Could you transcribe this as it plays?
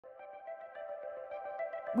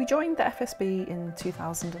We joined the FSB in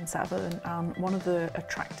 2007 and one of the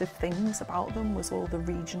attractive things about them was all the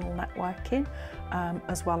regional networking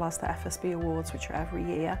as well as the FSB Awards, which are every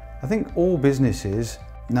year. I think all businesses,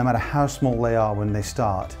 no matter how small they are when they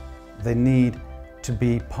start, they need to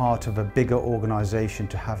be part of a bigger organisation,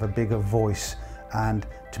 to have a bigger voice and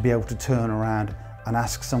to be able to turn around and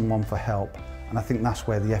ask someone for help. And I think that's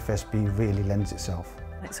where the FSB really lends itself.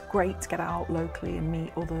 It's great to get out locally and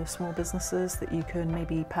meet other small businesses that you can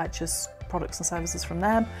maybe purchase products and services from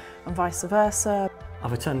them and vice versa.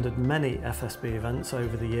 I've attended many FSB events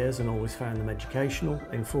over the years and always found them educational,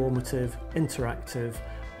 informative, interactive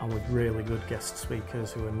and with really good guest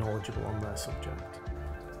speakers who are knowledgeable on their subject.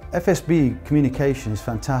 FSB communication is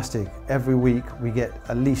fantastic. Every week we get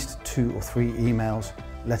at least 2 or 3 emails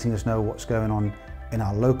letting us know what's going on in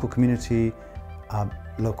our local community, our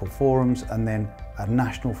local forums and then our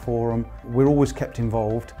national forum. We're always kept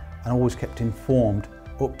involved and always kept informed,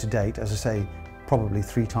 up to date, as I say, probably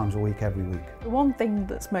 3 times a week every week. The one thing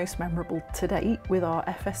that's most memorable to date with our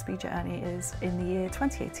FSB journey is in the year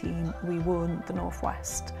 2018 we won the North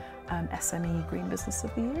West SME Green Business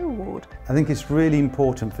of the Year Award. I think it's really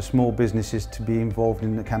important for small businesses to be involved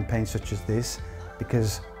in a campaign such as this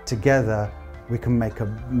because together we can make a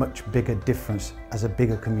much bigger difference as a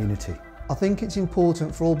bigger community. I think it's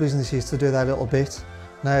important for all businesses to do that a little bit.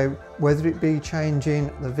 Now, whether it be changing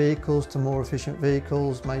the vehicles to more efficient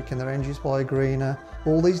vehicles, making their engines greener,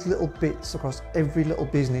 all these little bits across every little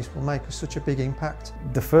business will make such a big impact.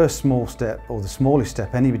 The first small step, or the smallest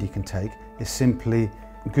step anybody can take, is simply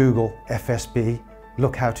Google FSB,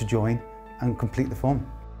 look how to join and complete the form.